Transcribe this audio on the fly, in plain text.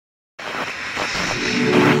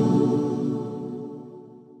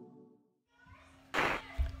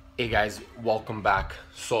Hey guys, welcome back.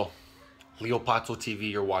 So, Leopazzo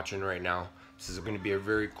TV you're watching right now. This is going to be a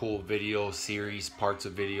very cool video series, parts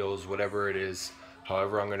of videos, whatever it is,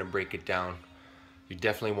 however I'm going to break it down. You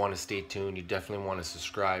definitely want to stay tuned, you definitely want to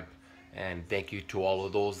subscribe, and thank you to all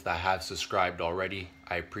of those that have subscribed already.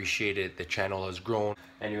 I appreciate it, the channel has grown.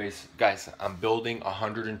 Anyways, guys, I'm building a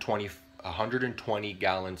 120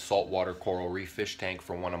 gallon saltwater coral reef fish tank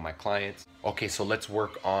for one of my clients. Okay, so let's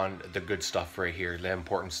work on the good stuff right here, the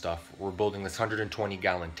important stuff. We're building this 120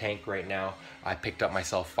 gallon tank right now. I picked up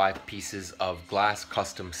myself 5 pieces of glass,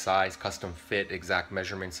 custom size, custom fit, exact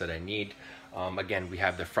measurements that I need. Again, we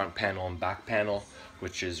have the front panel and back panel,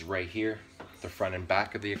 which is right here, the front and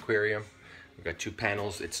back of the aquarium. We've got 2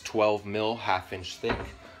 panels, it's 12 mil, 1/2 inch thick.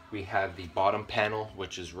 We have the bottom panel,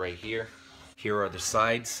 which is right here. Here are the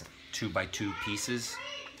sides, 2 by 2 pieces,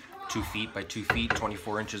 2 feet by 2 feet,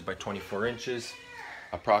 24 inches by 24 inches,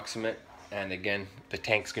 approximate. And again, the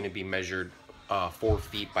tank's going to be measured 4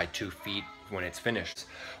 feet by 2 feet when it's finished.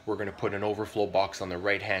 We're going to put an overflow box on the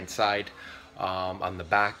right hand side. On the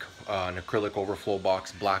back, an acrylic overflow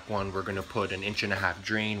box, black one. We're going to put an 1.5 inch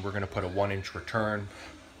drain. We're going to put a 1 inch return.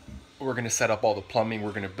 We're going to set up all the plumbing.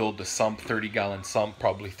 We're going to build the sump, 30 gallon sump,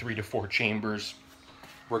 probably 3 to 4 chambers.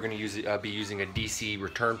 We're going to be using a DC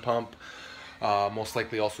return pump. Most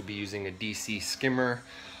likely also be using a DC skimmer.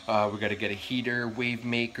 We got to get a heater, wave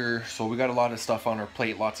maker. So we got a lot of stuff on our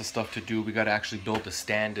plate, lots of stuff to do. We got to actually build a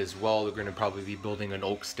stand as well. We're going to probably be building an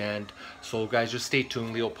oak stand. So guys, just stay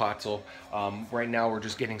tuned, Leopazzo. Right now we're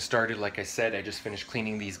just getting started. Like I said, I just finished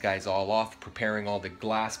cleaning these guys all off, preparing all the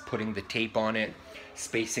glass, putting the tape on it,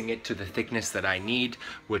 spacing it to the thickness that I need,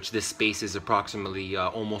 which this space is approximately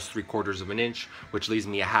almost 3/4 of an inch, which leaves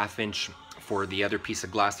me a 1/2 inch for the other piece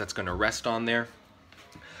of glass that's going to rest on there.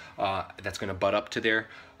 That's going to butt up to there,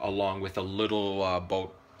 along with a little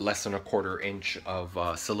about less than 1/4 inch of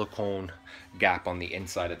silicone gap on the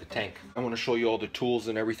inside of the tank. I want to show you all the tools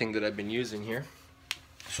and everything that I've been using here.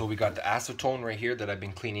 So we got the acetone right here that I've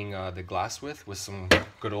been cleaning the glass with some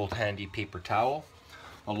good old handy paper towel.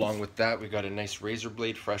 Along with that, we got a nice razor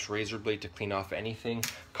blade, fresh razor blade to clean off anything,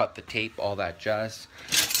 cut the tape, all that jazz.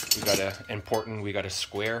 We got we got a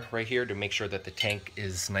square right here to make sure that the tank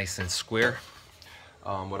is nice and square.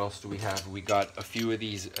 What else do we have? We got a few of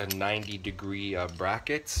these 90-degree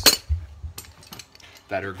brackets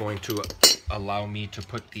that are going to allow me to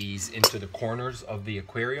put these into the corners of the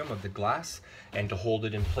aquarium, of the glass, and to hold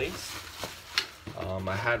it in place.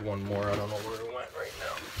 I had one more, I don't know where it went right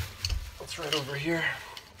now. It's right over here.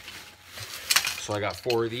 So I got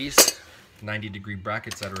 4 of these 90-degree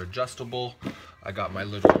brackets that are adjustable. I got my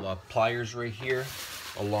little pliers right here,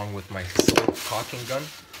 along with my caulking gun.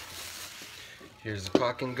 Here's the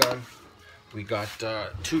caulking gun. We got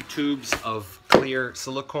 2 tubes of clear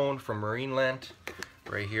silicone from Marineland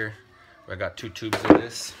right here. I got 2 tubes of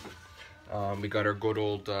this. We got our good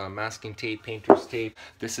old masking tape, painter's tape.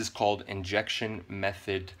 This is called injection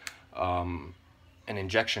method, an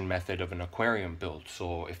injection method of an aquarium build.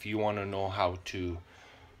 So if you want to know how to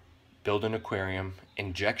build an aquarium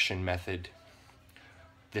injection method,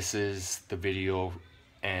 this is the video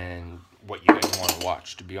and what you guys want to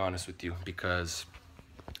watch, to be honest with you, because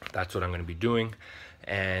that's what I'm going to be doing,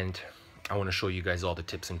 and I want to show you guys all the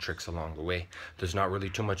tips and tricks along the way. There's not really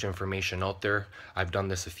too much information out there. I've done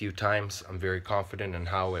this a few times. I'm very confident in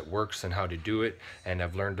how it works and how to do it, and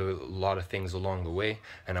I've learned a lot of things along the way,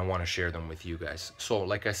 and I want to share them with you guys. So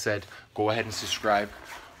like I said, go ahead and subscribe.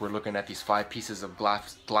 We're looking at these 5 pieces of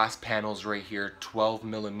glass panels right here, 12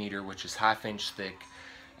 millimeter, which is 1/2 inch thick,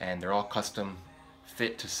 and they're all custom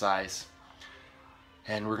fit to size.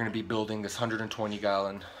 And we're going to be building this 120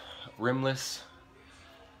 gallon rimless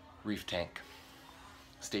reef tank.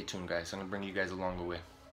 Stay tuned, guys. I'm going to bring you guys along the way.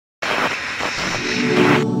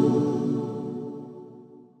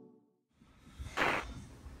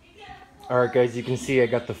 Alright guys, you can see I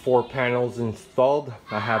got the 4 panels installed.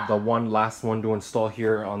 I have the last one to install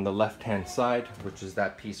here on the left hand side, which is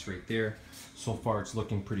that piece right there. So far it's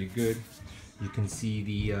looking pretty good. You can see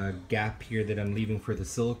the gap here that I'm leaving for the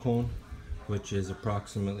silicone, which is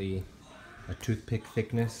approximately a toothpick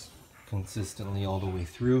thickness, consistently all the way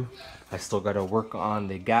through. I still got to work on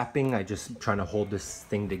the gapping. I just trying to hold this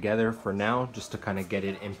thing together for now, just to kind of get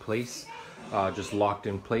it in place, just locked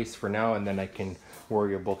in place for now, and then I can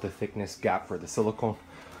worry about the thickness gap for the silicone.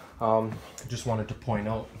 Just wanted to point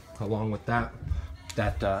out along with that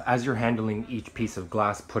as you're handling each piece of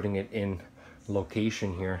glass, putting it in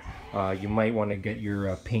location here, you might want to get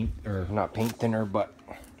your not paint thinner, but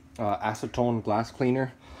acetone glass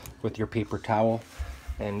cleaner with your paper towel,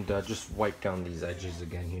 and just wipe down these edges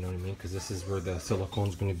again, you know what I mean? Because this is where the silicone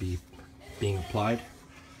is going to be being applied.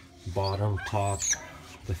 Bottom, top,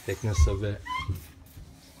 the thickness of it,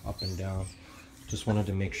 up and down. Just wanted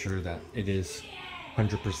to make sure that it is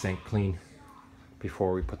 100% clean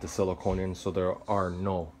before we put the silicone in, so there are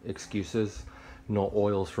no excuses, no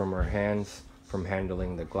oils from our hands from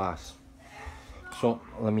handling the glass. So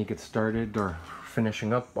let me get started, or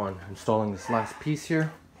finishing up on installing this last piece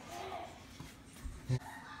here.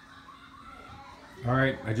 All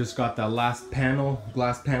right, I just got that last panel,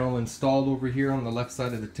 glass panel installed over here on the left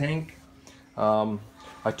side of the tank.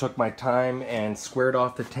 I took my time and squared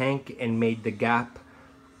off the tank and made the gap,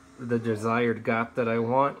 the desired gap that I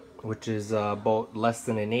want, which is about less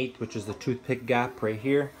than an 8, which is the toothpick gap right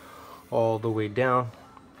here, all the way down.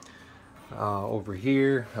 Over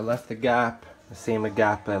here, I left the gap, the same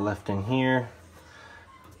gap I left in here,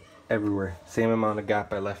 everywhere. Same amount of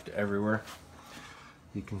gap I left everywhere.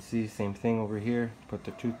 You can see, same thing over here. Put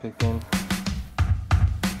the toothpick in.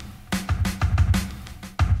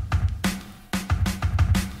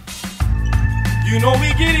 You know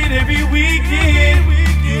we get it every weekend.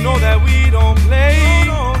 You know that we don't play.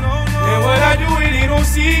 And what I do, it ain't no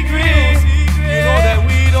secret. You know that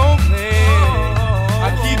we don't play.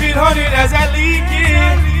 I keep it 100 as I leak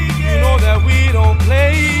it. You know that we don't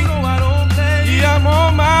play. Yeah, I'm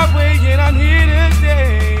on my way and I'm here to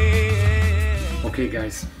stay. Okay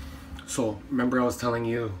guys, so remember I was telling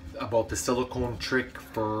you about the silicone trick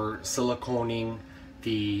for siliconing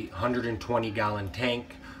the 120-gallon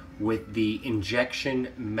tank with the injection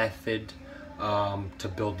method to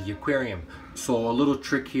build the aquarium. So a little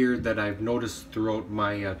trick here that I've noticed throughout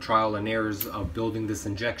my trial and errors of building this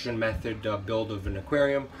injection method build of an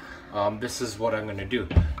aquarium. This is what I'm going to do.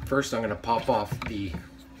 First, I'm going to pop off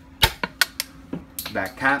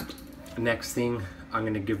that cap. Next thing, I'm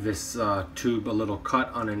going to give this tube a little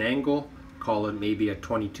cut on an angle. Call it maybe a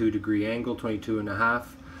 22-degree angle, 22.5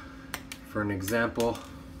 for an example.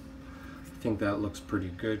 I think that looks pretty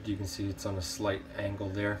good. You can see it's on a slight angle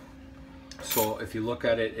there. So if you look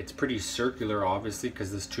at it, it's pretty circular, obviously,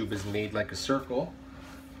 because this tube is made like a circle.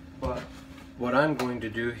 But what I'm going to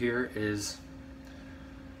do here is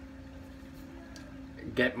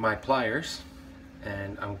get my pliers,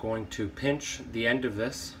 and I'm going to pinch the end of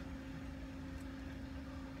this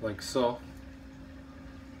like so.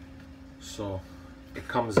 So it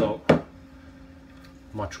comes out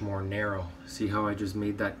much more narrow. See how I just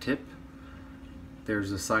made that tip?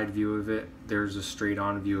 There's a side view of it, there's a straight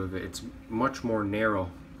on view of it. It's much more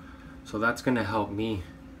narrow. So that's going to help me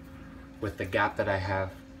with the gap that I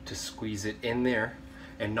have to squeeze it in there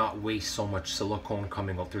and not waste so much silicone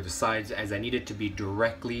coming out through the sides, as I need it to be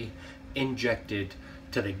directly injected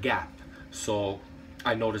to the gap. So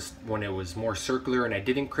I noticed when it was more circular and I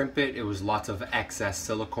didn't crimp it, it was lots of excess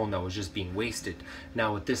silicone that was just being wasted.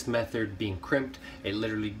 Now with this method being crimped, it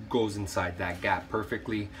literally goes inside that gap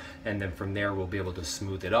perfectly, and then from there we'll be able to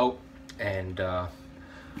smooth it out, and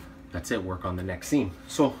that's it, work on the next seam.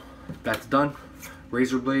 So that's done.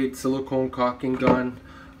 Razor blade, silicone caulking done.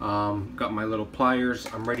 Got my little pliers.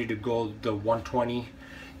 I'm ready to go. The 120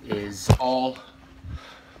 is all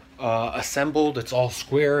assembled. It's all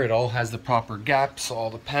square. It all has the proper gaps. All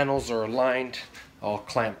the panels are aligned, all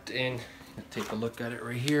clamped in. Take a look at it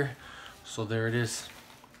right here. So there it is.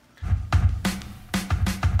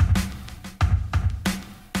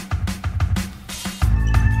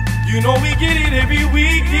 You know we get it every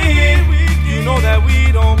weekend. You know that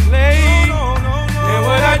we don't play. And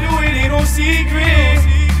what I do, it ain't no secret.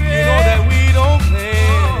 You know that we don't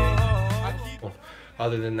play.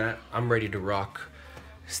 Other than that, I'm ready to rock.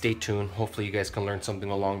 Stay tuned. Hopefully you guys can learn something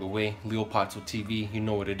along the way. Leopazzo TV, you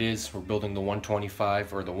know what it is. We're building the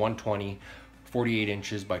 125 or the 120, 48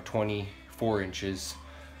 inches by 24 inches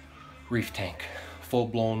reef tank. Full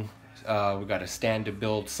blown. We got a stand to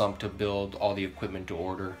build, sump to build, all the equipment to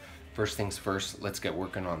order. First things first, let's get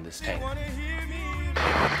working on this tank.